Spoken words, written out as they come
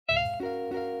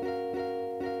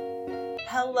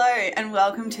Hello and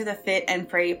welcome to the Fit and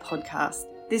Free podcast.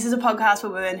 This is a podcast for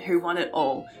women who want it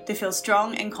all, to feel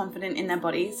strong and confident in their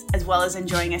bodies, as well as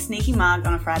enjoying a sneaky mug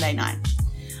on a Friday night.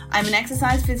 I'm an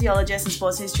exercise physiologist and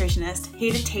sports nutritionist,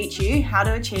 here to teach you how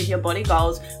to achieve your body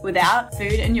goals without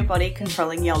food and your body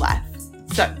controlling your life.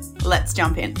 So let's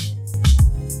jump in.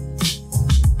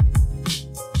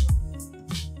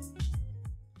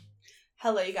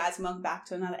 Hello you guys and welcome back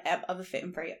to another ep of the Fit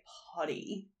and Free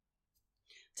Potty.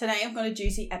 Today I've got a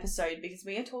juicy episode because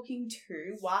we are talking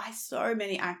to why so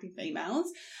many active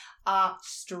females are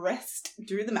stressed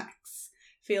to the max,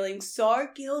 feeling so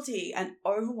guilty and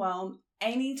overwhelmed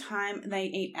anytime they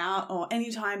eat out or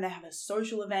anytime they have a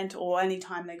social event or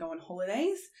anytime they go on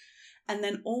holidays, and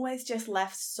then always just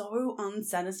left so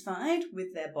unsatisfied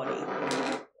with their body.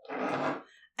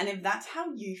 And if that's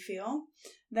how you feel,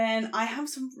 then I have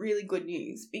some really good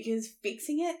news, because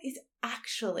fixing it is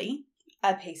actually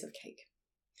a piece of cake.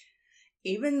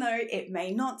 Even though it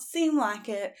may not seem like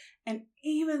it, and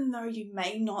even though you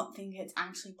may not think it's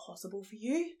actually possible for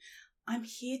you, I'm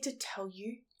here to tell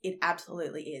you it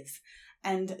absolutely is.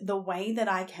 And the way that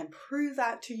I can prove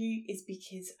that to you is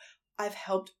because I've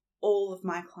helped all of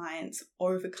my clients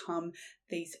overcome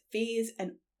these fears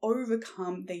and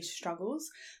overcome these struggles,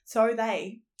 so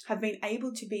they have been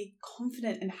able to be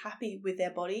confident and happy with their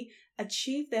body,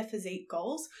 achieve their physique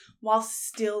goals while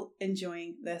still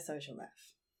enjoying their social life.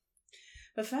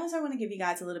 But first, I want to give you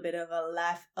guys a little bit of a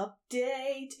life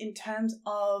update in terms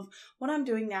of what I'm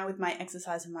doing now with my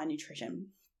exercise and my nutrition.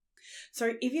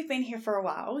 So if you've been here for a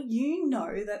while, you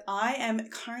know that I am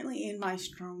currently in my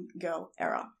strong girl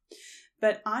era.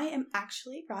 But I am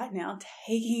actually right now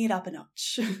taking it up a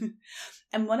notch.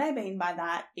 And what I mean by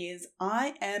that is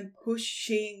I am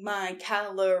pushing my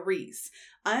calories.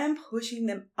 I am pushing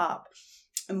them up.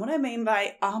 And what I mean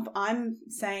by up, I'm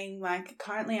saying like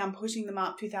currently I'm pushing them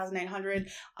up 2,800.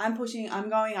 I'm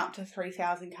going up to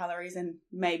 3,000 calories and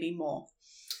maybe more.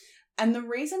 And the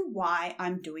reason why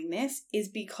I'm doing this is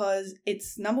because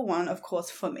it's, number one, of course,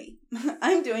 for me.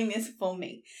 I'm doing this for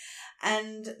me.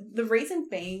 And the reason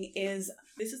being is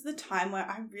this is the time where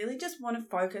I really just want to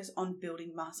focus on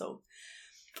building muscle.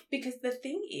 Because the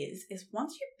thing is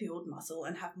once you build muscle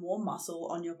and have more muscle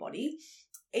on your body,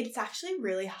 it's actually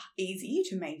really easy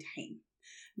to maintain.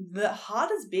 The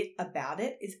hardest bit about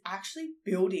it is actually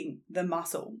building the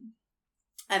muscle.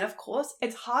 And of course,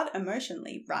 it's hard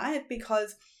emotionally, right?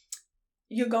 Because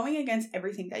you're going against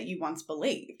everything that you once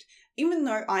believed. Even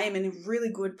though I am in a really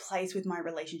good place with my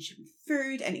relationship with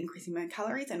food and increasing my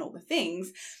calories and all the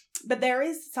things, but there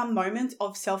is some moments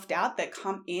of self-doubt that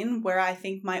come in where I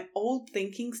think my old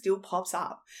thinking still pops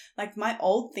up. Like my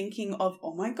old thinking of,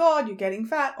 oh my God, you're getting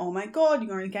fat. Oh my God, you're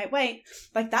going to gain weight.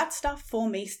 Like that stuff for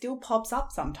me still pops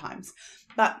up sometimes.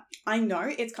 But I know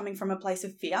it's coming from a place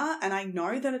of fear and I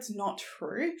know that it's not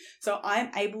true. So I'm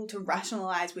able to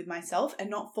rationalize with myself and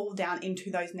not fall down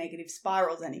into those negative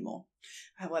spirals anymore.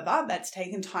 However, that's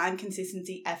taken time,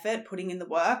 consistency, effort, putting in the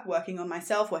work, working on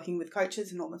myself, working with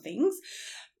coaches and all the things.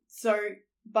 So,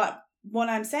 but what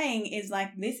I'm saying is like,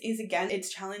 this is again,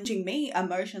 it's challenging me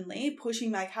emotionally,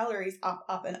 pushing my calories up,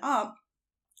 up and up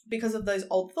because of those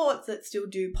old thoughts that still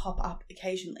do pop up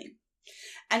occasionally.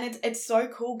 And it's so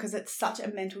cool because it's such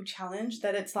a mental challenge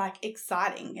that it's like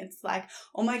exciting. It's like,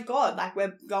 oh my God, like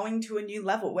we're going to a new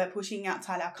level. We're pushing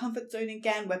outside our comfort zone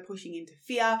again. We're pushing into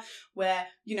fear. We're,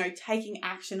 taking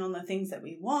action on the things that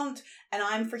we want. And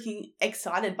I'm freaking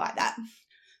excited by that.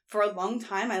 For a long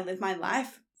time, I lived my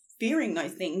life fearing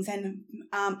those things and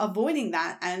avoiding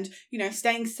that and,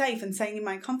 staying safe and staying in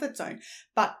my comfort zone.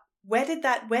 But where did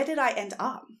I end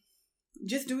up?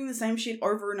 Just doing the same shit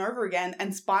over and over again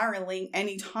and spiraling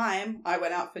anytime I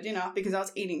went out for dinner because I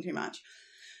was eating too much.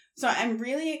 So I'm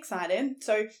really excited.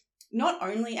 So not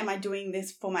only am I doing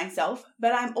this for myself,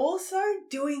 but I'm also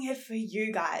doing it for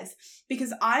you guys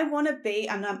because I want to be,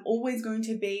 and I'm always going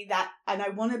to be that, and I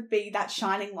want to be that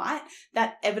shining light,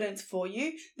 that evidence for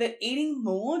you that eating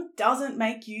more doesn't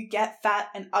make you get fat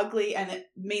and ugly and it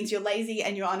means you're lazy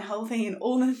and you're unhealthy and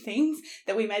all the things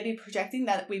that we may be projecting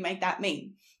that we make that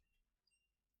mean.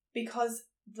 Because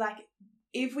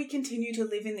if we continue to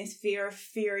live in this fear of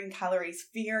fearing calories,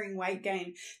 fearing weight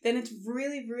gain, then it's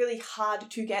really, really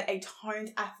hard to get a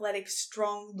toned, athletic,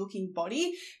 strong looking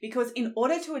body because in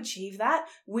order to achieve that,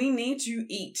 we need to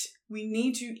eat. We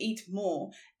need to eat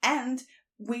more. And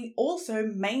we also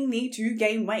may need to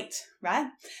gain weight, right?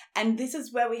 And this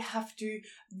is where we have to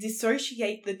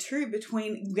dissociate the two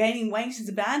between gaining weight is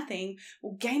a bad thing.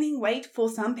 Well, gaining weight for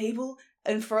some people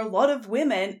and for a lot of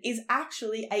women is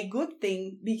actually a good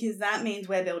thing because that means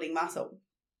we're building muscle.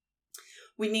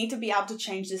 We need to be able to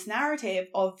change this narrative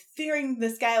of fearing the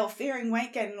scale, fearing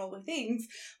weight gain and all the things,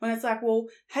 when it's like, well,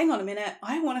 hang on a minute.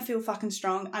 I want to feel fucking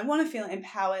strong. I want to feel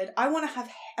empowered. I want to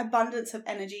have abundance of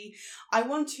energy. I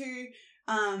want to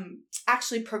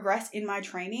actually progress in my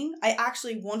training. I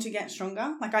actually want to get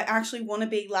stronger. Like, I actually want to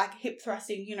be like hip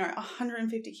thrusting,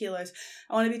 150 kilos.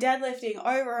 I want to be deadlifting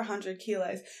over 100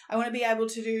 kilos. I want to be able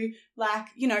to do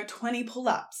 20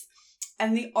 pull-ups.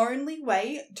 And the only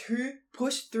way to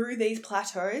push through these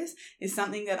plateaus is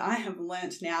something that I have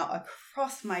learnt now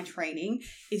across my training,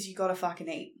 is you gotta fucking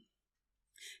eat.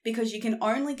 Because you can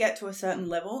only get to a certain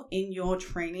level in your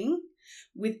training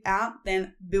without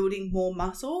then building more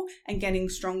muscle and getting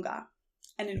stronger.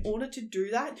 And in order to do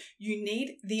that, you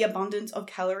need the abundance of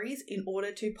calories in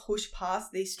order to push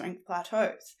past these strength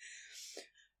plateaus,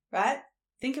 right?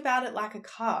 Think about it like a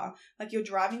car. Like, you're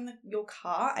driving your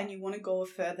car and you want to go a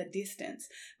further distance,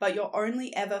 but you're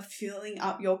only ever filling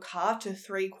up your car to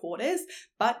 3/4,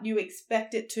 but you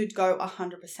expect it to go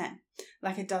 100%.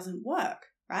 Like, it doesn't work,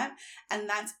 right? And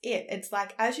that's it. It's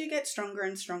like, as you get stronger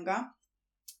and stronger,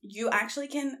 you actually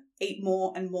can eat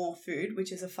more and more food,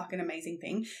 which is a fucking amazing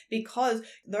thing, because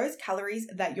those calories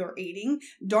that you're eating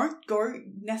don't go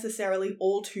necessarily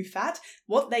all to fat.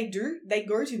 What they do, they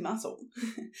go to muscle.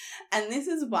 And this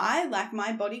is why, like,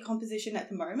 my body composition at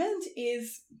the moment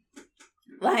is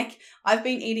like, I've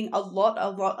been eating a lot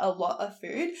of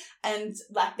food, and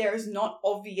like, there is not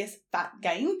obvious fat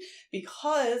gain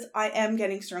because I am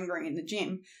getting stronger in the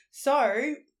gym.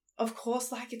 So of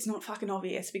course, like, it's not fucking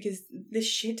obvious because this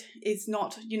shit is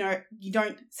not, you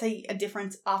don't see a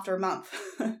difference after a month.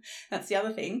 That's the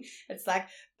other thing. It's like,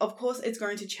 of course, it's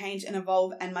going to change and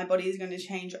evolve, and my body is going to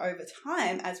change over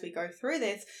time as we go through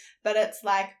this. But it's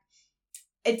like,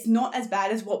 it's not as bad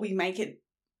as what we make it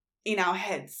in our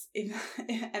heads, and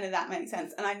if that makes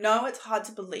sense. And I know it's hard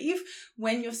to believe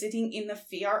when you're sitting in the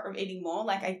fear of eating more.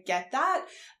 Like, I get that,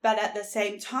 but at the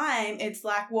same time, it's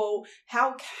like, well,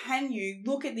 how can you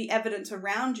look at the evidence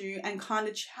around you and kind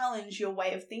of challenge your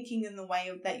way of thinking and the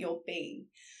way that you're being?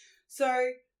 So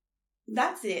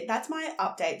that's it. That's my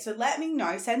update. So let me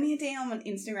know. Send me a DM on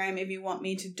Instagram if you want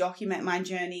me to document my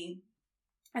journey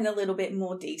in a little bit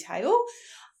more detail.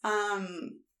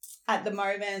 At the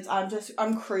moment,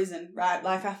 I'm cruising, right?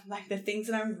 Like, the things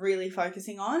that I'm really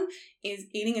focusing on is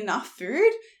eating enough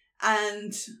food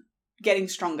and getting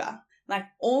stronger. Like,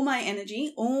 all my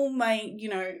energy, all my,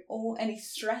 all any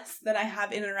stress that I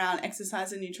have in and around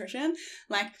exercise and nutrition,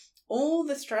 like, all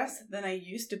the stress that I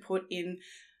used to put in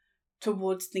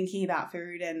towards thinking about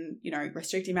food and,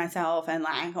 restricting myself and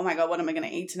like, oh my God, what am I going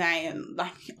to eat today? And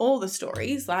like, all the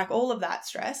stories, like, all of that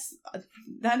stress,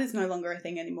 that is no longer a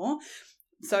thing anymore.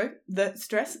 So the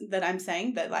stress that I'm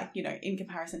saying that, like, in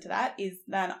comparison to that, is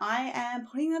that I am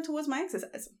putting that towards my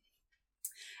exercise.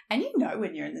 And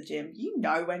when you're in the gym,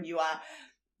 when you are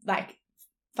like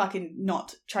fucking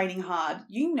not training hard,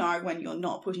 when you're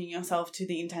not pushing yourself to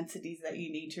the intensities that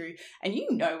you need to, and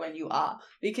when you are,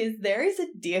 because there is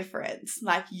a difference.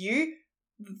 Like, you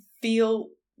feel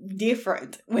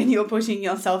different when you're pushing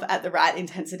yourself at the right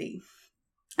intensity.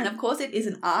 And of course, it is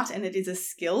an art and it is a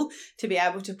skill to be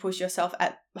able to push yourself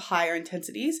at higher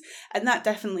intensities. And that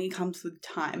definitely comes with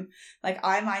time. Like,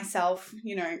 I myself,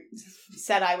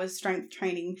 said I was strength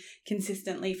training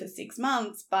consistently for 6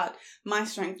 months, but my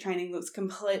strength training looks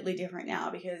completely different now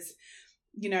because,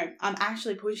 I'm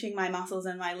actually pushing my muscles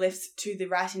and my lifts to the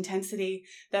right intensity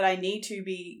that I need to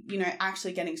be,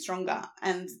 actually getting stronger.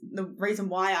 And the reason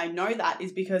why I know that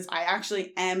is because I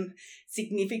actually am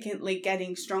significantly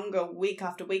getting stronger week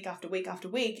after week after week after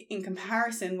week, in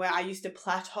comparison where I used to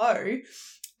plateau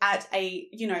at a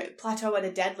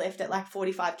deadlift at like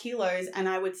 45 kilos, and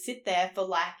I would sit there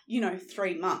for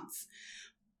 3 months.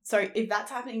 So if that's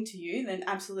happening to you, then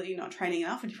absolutely not training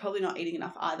enough, and you're probably not eating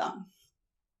enough either.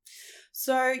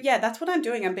 So yeah, that's what I'm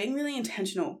doing. I'm being really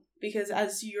intentional because,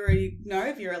 as you already know,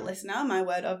 if you're a listener, my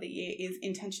word of the year is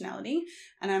intentionality.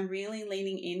 And I'm really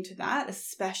leaning into that,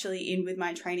 especially with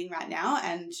my training right now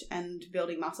and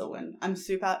building muscle. And I'm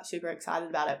super, super excited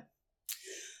about it.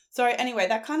 So anyway,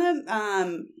 that kind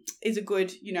of is a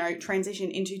good,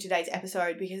 transition into today's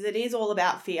episode, because it is all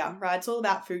about fear, right? It's all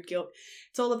about food guilt.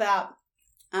 It's all about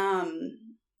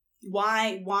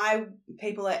why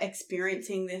people are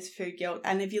experiencing this food guilt.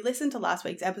 And if you listen to last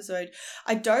week's episode,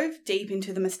 I dove deep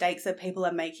into the mistakes that people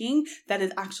are making that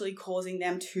is actually causing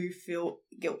them to feel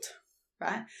guilt,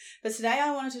 right? But today I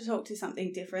wanted to talk to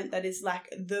something different that is like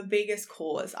the biggest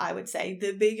cause, I would say,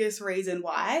 the biggest reason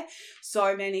why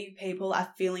so many people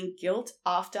are feeling guilt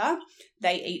after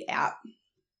they eat out.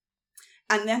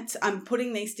 I'm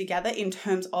putting these together in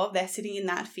terms of they're sitting in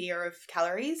that fear of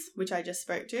calories, which I just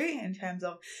spoke to, in terms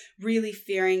of really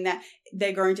fearing that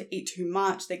they're going to eat too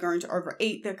much, they're going to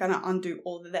overeat, they're going to undo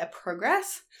all of their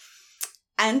progress.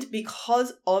 And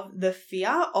because of the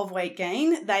fear of weight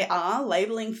gain, they are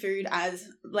labeling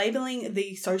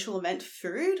the social event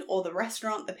food, or the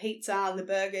restaurant, the pizza, the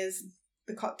burgers,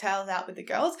 the cocktails out with the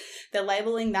girls. They're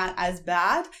labeling that as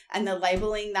bad, and they're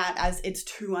labeling that as it's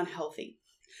too unhealthy.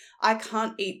 I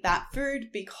can't eat that food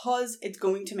because it's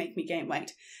going to make me gain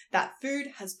weight. That food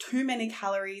has too many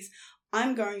calories.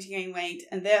 I'm going to gain weight,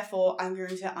 and therefore I'm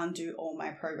going to undo all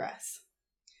my progress.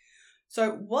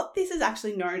 So what this is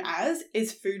actually known as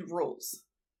is food rules.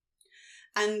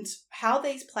 And how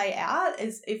these play out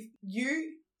is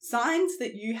signs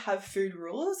that you have food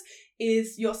rules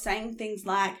is you're saying things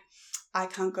like, I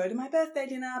can't go to my birthday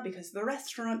dinner because the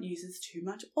restaurant uses too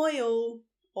much oil.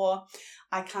 Or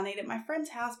I can't eat at my friend's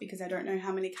house because I don't know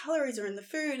how many calories are in the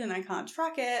food and I can't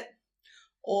track it.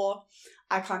 Or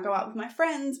I can't go out with my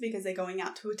friends because they're going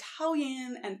out to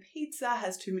Italian and pizza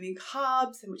has too many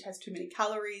carbs and which has too many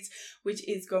calories, which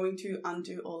is going to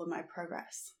undo all of my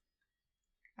progress.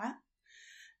 Right?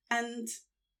 And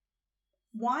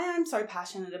why I'm so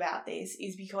passionate about this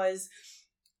is because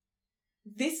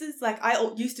this is like, I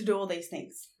used to do all these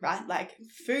things, right? Like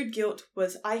food guilt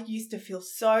I used to feel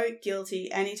so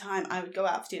guilty anytime I would go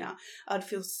out for dinner. I'd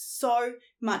feel so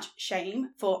much shame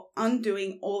for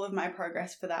undoing all of my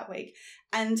progress for that week.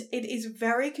 And it is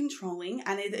very controlling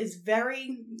and it is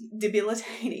very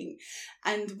debilitating.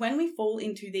 And when we fall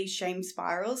into these shame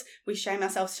spirals, we shame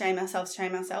ourselves.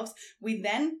 We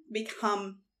then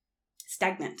become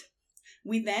stagnant.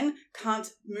 We then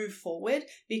can't move forward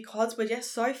because we're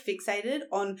just so fixated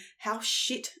on how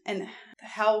shit and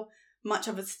how much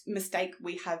of a mistake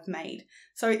we have made.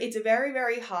 So it's very,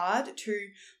 very hard to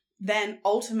then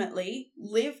ultimately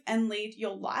live and lead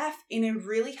your life in a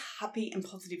really happy and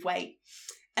positive way.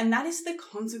 And that is the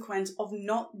consequence of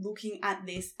not looking at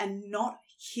this and not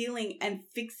healing and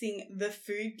fixing the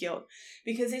food guilt,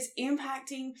 because it's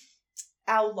impacting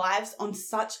our lives on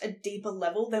such a deeper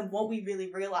level than what we really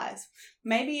realize.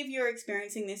 Maybe if you're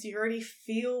experiencing this, you already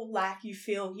feel,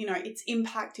 it's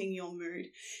impacting your mood.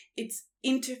 It's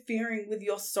interfering with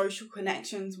your social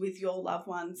connections with your loved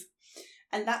ones.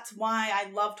 And that's why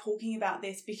I love talking about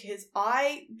this, because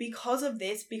I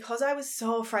was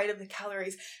so afraid of the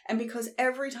calories, and because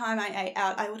every time I ate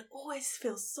out, I would always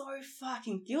feel so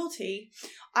fucking guilty,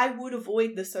 I would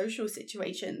avoid the social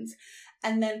situations.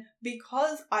 And then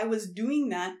because I was doing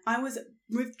that, I was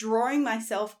withdrawing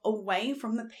myself away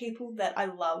from the people that I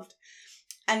loved.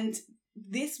 And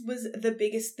this was the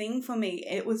biggest thing for me.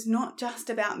 It was not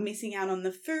just about missing out on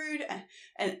the food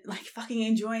and like fucking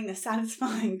enjoying the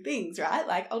satisfying things, right?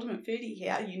 Like Ultimate Foodie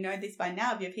here, you know this by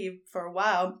now if you're here for a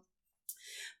while.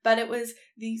 But it was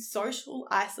the social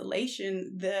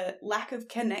isolation, the lack of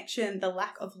connection, the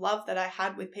lack of love that I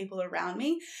had with people around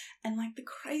me. And like the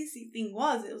crazy thing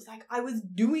was, it was like I was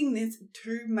doing this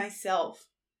to myself.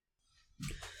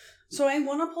 So I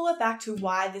want to pull it back to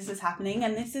why this is happening.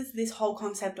 And this is this whole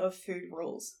concept of food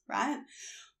rules, right?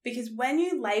 Because when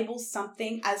you label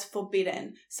something as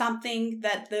forbidden, something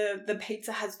that the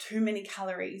pizza has too many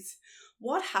calories,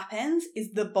 what happens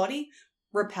is the body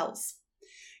repels.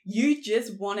 You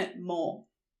just want it more.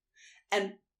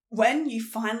 And when you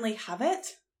finally have it,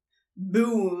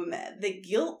 boom, the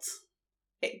guilt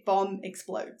bomb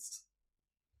explodes.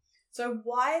 So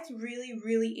why it's really,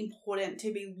 really important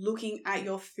to be looking at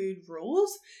your food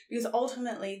rules, because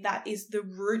ultimately that is the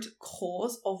root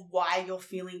cause of why you're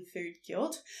feeling food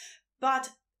guilt.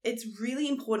 But it's really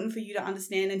important for you to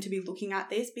understand and to be looking at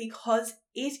this because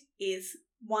it is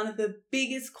one of the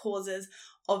biggest causes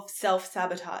of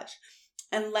self-sabotage.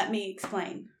 And let me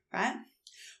explain, right?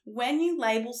 When you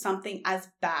label something as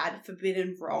bad,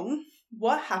 forbidden, wrong,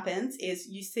 what happens is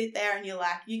you sit there and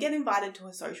you get invited to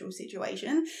a social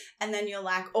situation and then you're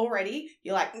like, oh,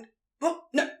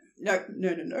 no,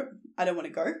 I don't want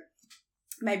to go.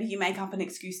 Maybe you make up an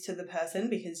excuse to the person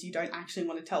because you don't actually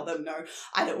want to tell them, no,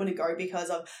 I don't want to go because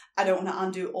I don't want to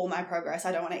undo all my progress.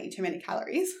 I don't want to eat too many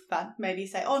calories. But maybe you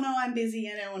say, oh no, I'm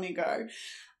busy. I don't want to go.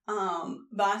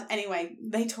 But anyway,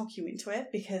 they talk you into it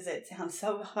because it sounds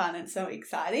so fun and so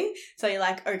exciting. So you're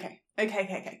like, okay,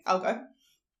 I'll go.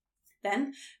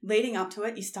 Then leading up to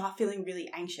it, you start feeling really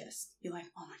anxious. You're like,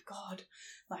 oh my God,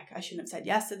 like I shouldn't have said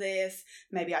yes to this.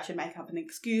 Maybe I should make up an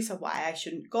excuse of why I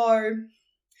shouldn't go.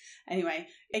 Anyway,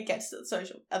 it gets to the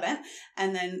social event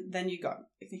and then you go,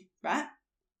 right?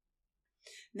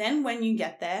 Then when you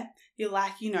get there, you're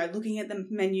like, looking at the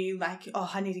menu like, oh,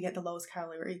 I need to get the lowest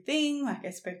calorie thing, like I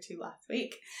spoke to last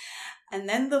week. And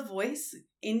then the voice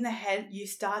in the head, you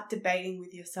start debating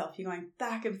with yourself. You're going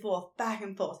back and forth, back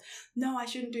and forth. No, I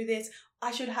shouldn't do this.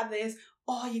 I should have this.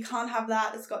 Oh, you can't have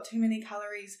that. It's got too many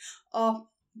calories. Oh,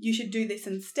 you should do this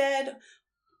instead.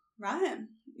 Right?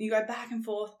 You go back and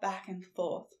forth, back and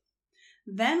forth.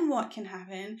 Then what can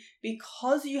happen,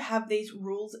 because you have these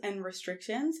rules and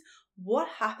restrictions, what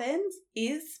happens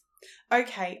is,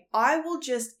 okay, I will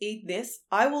just eat this.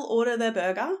 I will order the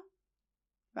burger,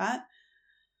 right?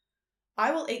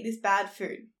 I will eat this bad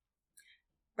food,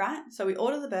 right? So we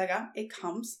order the burger, it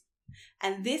comes,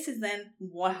 and this is then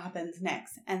what happens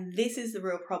next. And this is the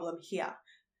real problem here.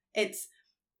 It's,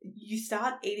 you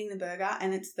start eating the burger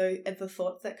and it's the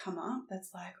thoughts that come up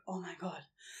that's like, oh my God,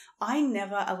 I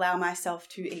never allow myself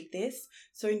to eat this.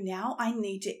 So now I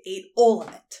need to eat all of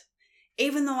it.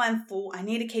 Even though I'm full, I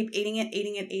need to keep eating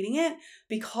it,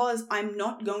 because I'm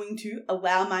not going to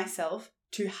allow myself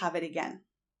to have it again.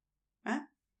 Right?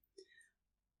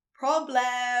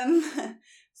 Problem.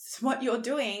 So what you're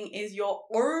doing is you're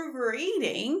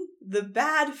overeating the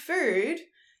bad food,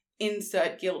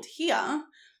 insert guilt here.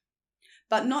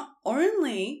 But not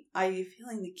only are you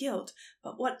feeling the guilt,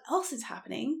 but what else is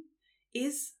happening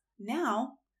is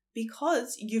now,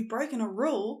 because you've broken a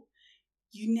rule,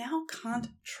 you now can't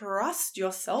trust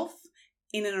yourself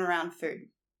in and around food,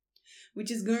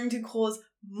 which is going to cause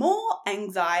more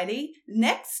anxiety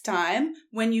next time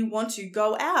when you want to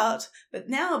go out. But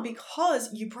now, because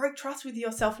you broke trust with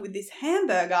yourself with this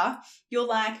hamburger, you're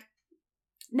like,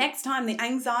 next time the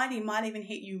anxiety might even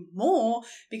hit you more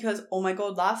because, oh my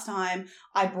God, last time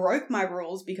I broke my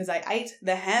rules because I ate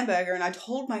the hamburger and I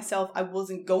told myself I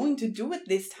wasn't going to do it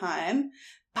this time,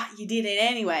 but you did it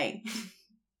anyway.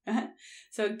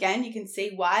 So again, you can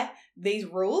see why these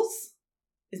rules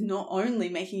is not only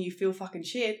making you feel fucking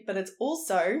shit, but it's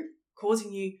also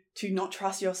causing you to not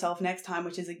trust yourself next time,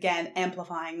 which is again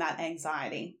amplifying that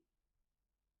anxiety.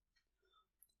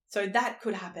 So that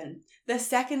could happen. The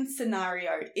second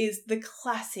scenario is the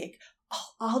classic, oh,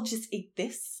 I'll just eat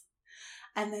this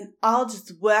and then I'll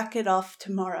just work it off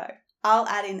tomorrow. I'll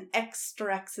add in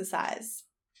extra exercise.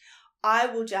 I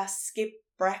will just skip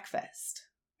breakfast,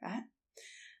 right?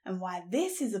 And why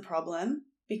this is a problem,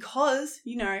 because,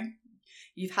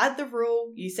 you've had the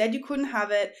rule, you said you couldn't have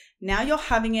it, now you're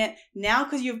having it, now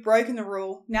because you've broken the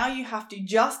rule, now you have to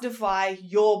justify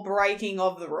your breaking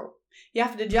of the rule. You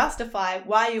have to justify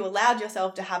why you allowed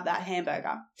yourself to have that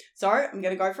hamburger. So I'm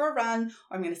going to go for a run,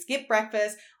 or I'm going to skip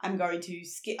breakfast, I'm not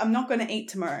going to eat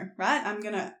tomorrow, right? I'm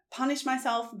going to punish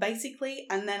myself basically,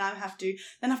 and then I've got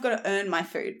to earn my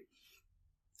food.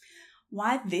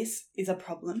 Why this is a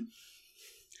problem?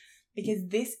 Because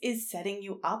this is setting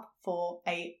you up for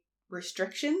a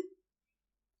restriction,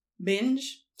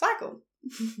 binge cycle.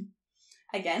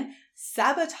 Again,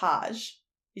 sabotaging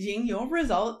your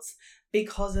results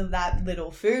because of that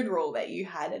little food rule that you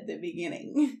had at the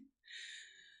beginning.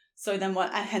 So then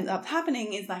what ends up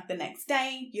happening is like the next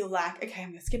day, you're like, okay,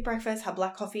 I'm going to skip breakfast, have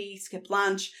black coffee, skip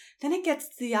lunch. Then it gets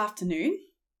to the afternoon.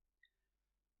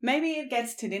 Maybe it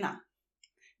gets to dinner.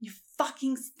 You're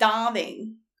fucking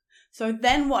starving. So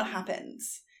then what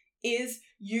happens is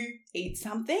you eat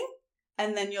something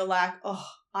and then you're like, oh,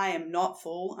 I am not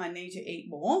full. I need to eat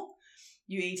more.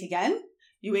 You eat again.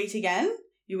 You eat again.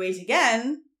 You eat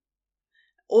again.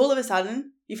 All of a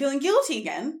sudden, you're feeling guilty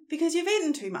again because you've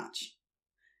eaten too much,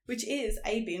 which is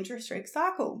a binge restrict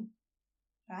cycle,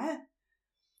 right?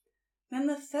 Then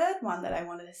the third one that I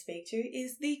wanted to speak to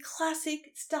is the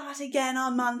classic start again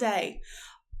on Monday.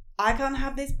 I can't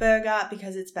have this burger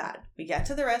because it's bad. We get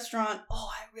to the restaurant. Oh,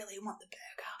 I really want the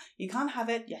burger. You can't have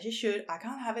it. Yes, you should. I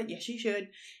can't have it. Yes, you should.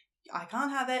 I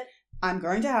can't have it. I'm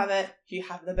going to have it. You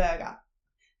have the burger.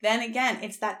 Then again,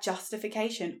 it's that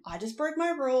justification. I just broke my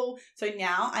rule. So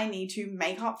now I need to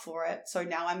make up for it. So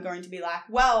now I'm going to be like,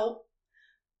 well,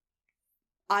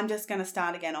 I'm just going to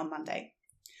start again on Monday.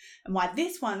 And why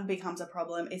this one becomes a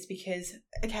problem is because,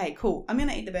 okay, cool, I'm going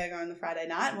to eat the burger on the Friday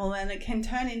night. Well, then it can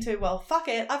turn into, well, fuck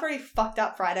it. I've already fucked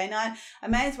up Friday night. I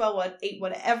may as well eat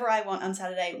whatever I want on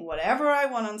Saturday, whatever I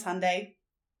want on Sunday.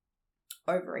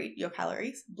 Overeat your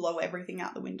calories, blow everything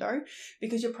out the window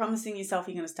because you're promising yourself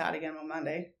you're going to start again on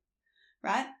Monday,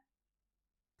 right?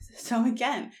 So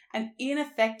again, an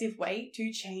ineffective way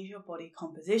to change your body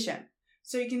composition.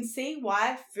 So you can see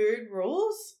why food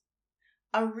rules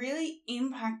are really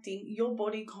impacting your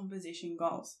body composition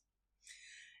goals.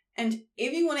 And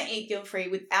if you want to eat guilt-free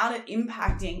without it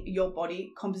impacting your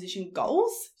body composition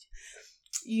goals,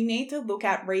 you need to look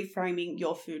at reframing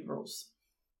your food rules.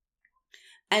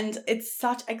 And it's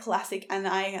such a classic, and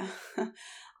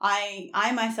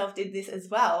I myself did this as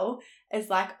well. It's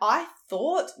like I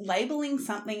thought labeling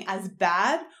something as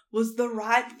bad was the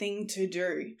right thing to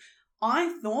do.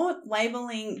 I thought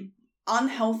labeling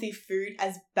unhealthy food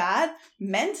as bad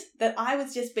meant that I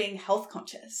was just being health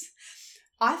conscious.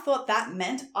 I thought that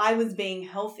meant I was being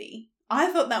healthy.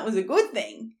 I thought that was a good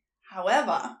thing.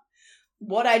 However,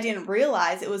 what I didn't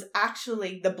realize, it was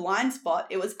actually the blind spot.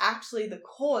 It was actually the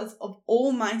cause of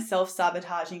all my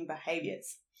self-sabotaging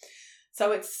behaviors.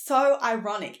 So it's so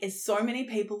ironic as so many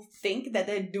people think that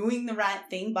they're doing the right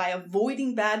thing by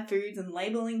avoiding bad foods and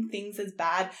labeling things as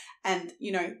bad and,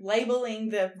 labeling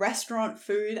the restaurant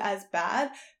food as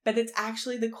bad, but it's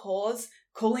actually the cause.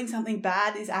 Calling something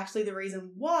bad is actually the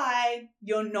reason why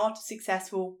you're not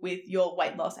successful with your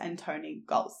weight loss and toning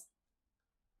goals.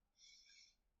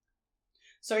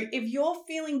 So if you're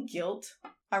feeling guilt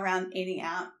around eating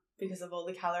out because of all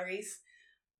the calories,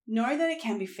 know that it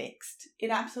can be fixed. It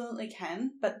absolutely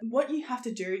can. But what you have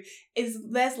to do is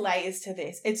there's layers to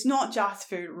this. It's not just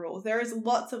food rules. There is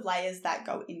lots of layers that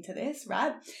go into this,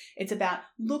 right? It's about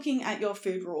looking at your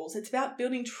food rules. It's about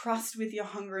building trust with your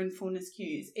hunger and fullness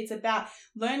cues. It's about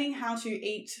learning how to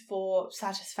eat for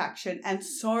satisfaction and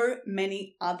so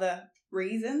many other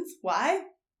reasons why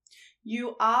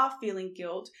you are feeling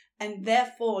guilt and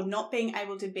therefore not being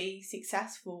able to be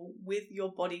successful with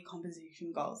your body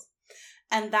composition goals.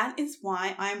 And that is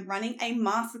why I'm running a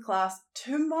masterclass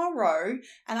tomorrow,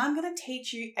 and I'm going to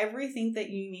teach you everything that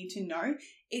you need to know,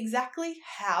 exactly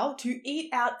how to eat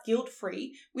out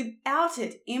guilt-free without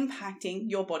it impacting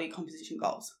your body composition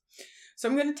goals. So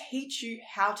I'm going to teach you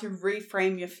how to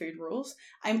reframe your food rules.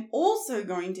 I'm also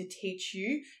going to teach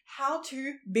you how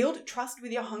to build trust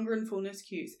with your hunger and fullness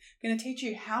cues. I'm going to teach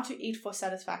you how to eat for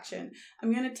satisfaction.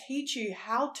 I'm going to teach you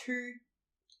how to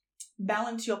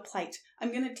balance your plate.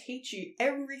 I'm going to teach you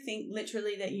everything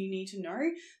literally that you need to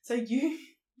know so you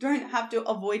don't have to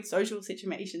avoid social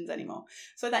situations anymore,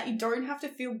 so that you don't have to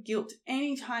feel guilt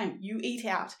anytime you eat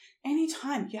out,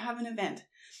 anytime you have an event,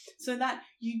 so that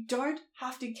you don't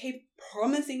have to keep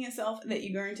promising yourself that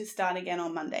you're going to start again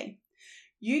on Monday.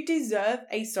 You deserve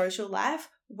a social life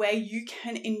where you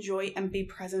can enjoy and be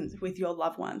present with your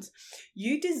loved ones.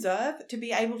 You deserve to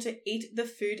be able to eat the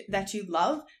food that you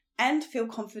love and feel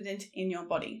confident in your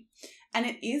body. And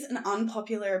it is an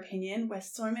unpopular opinion where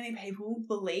so many people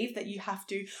believe that you have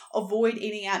to avoid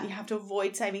eating out and you have to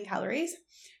avoid saving calories.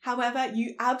 However,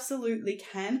 you absolutely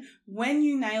can when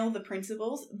you nail the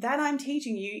principles that I'm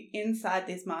teaching you inside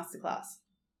this masterclass.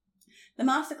 The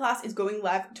masterclass is going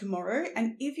live tomorrow,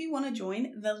 and if you want to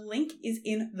join, the link is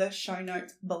in the show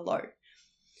notes below.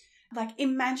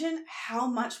 Imagine how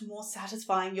much more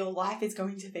satisfying your life is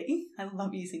going to be. I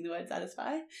love using the word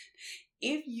satisfy.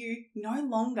 If you no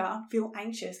longer feel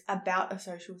anxious about a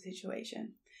social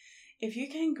situation. If you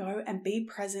can go and be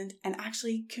present and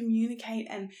actually communicate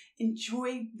and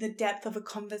enjoy the depth of a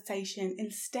conversation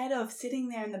instead of sitting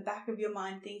there in the back of your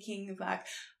mind thinking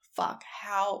fuck,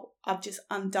 how I've just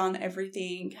undone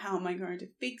everything. How am I going to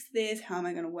fix this? How am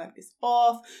I going to work this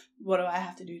off? What do I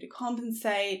have to do to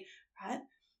compensate? Right?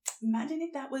 Imagine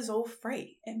if that was all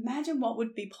free. Imagine what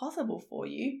would be possible for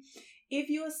you if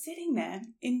you were sitting there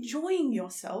enjoying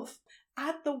yourself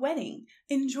at the wedding,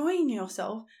 enjoying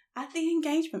yourself at the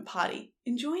engagement party,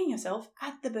 enjoying yourself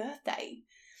at the birthday.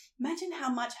 Imagine how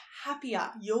much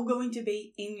happier you're going to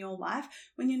be in your life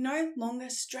when you're no longer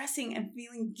stressing and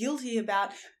feeling guilty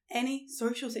about any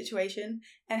social situation,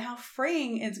 and how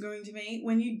freeing it's going to be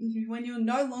when you're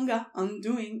no longer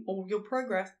undoing all your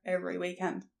progress every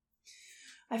weekend.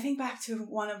 I think back to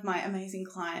one of my amazing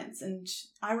clients, and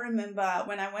I remember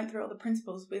when I went through all the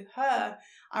principles with her,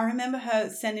 I remember her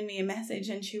sending me a message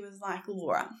and she was like,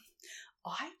 Laura,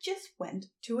 I just went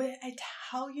to an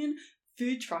Italian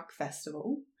food truck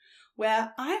festival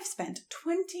where I've spent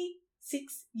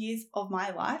 26 years of my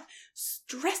life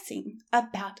stressing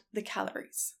about the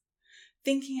calories,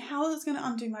 thinking how I was going to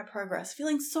undo my progress,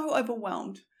 feeling so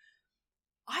overwhelmed.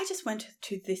 I just went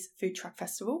to this food truck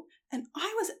festival and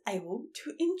I was able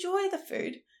to enjoy the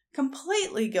food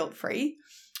completely guilt-free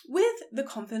with the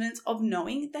confidence of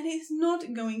knowing that it's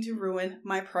not going to ruin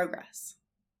my progress.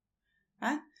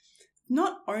 Right?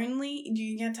 Not only do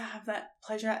you get to have that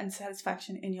pleasure and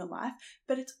satisfaction in your life,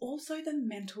 but it's also the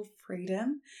mental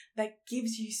freedom that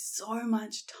gives you so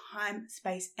much time,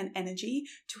 space, and energy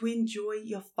to enjoy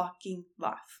your fucking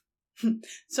life.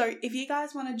 So if you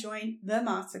guys want to join the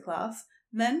masterclass,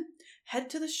 then head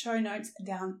to the show notes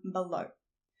down below.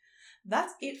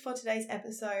 That's it for today's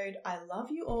episode. I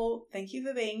love you all. Thank you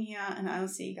for being here, and I will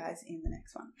see you guys in the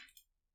next one.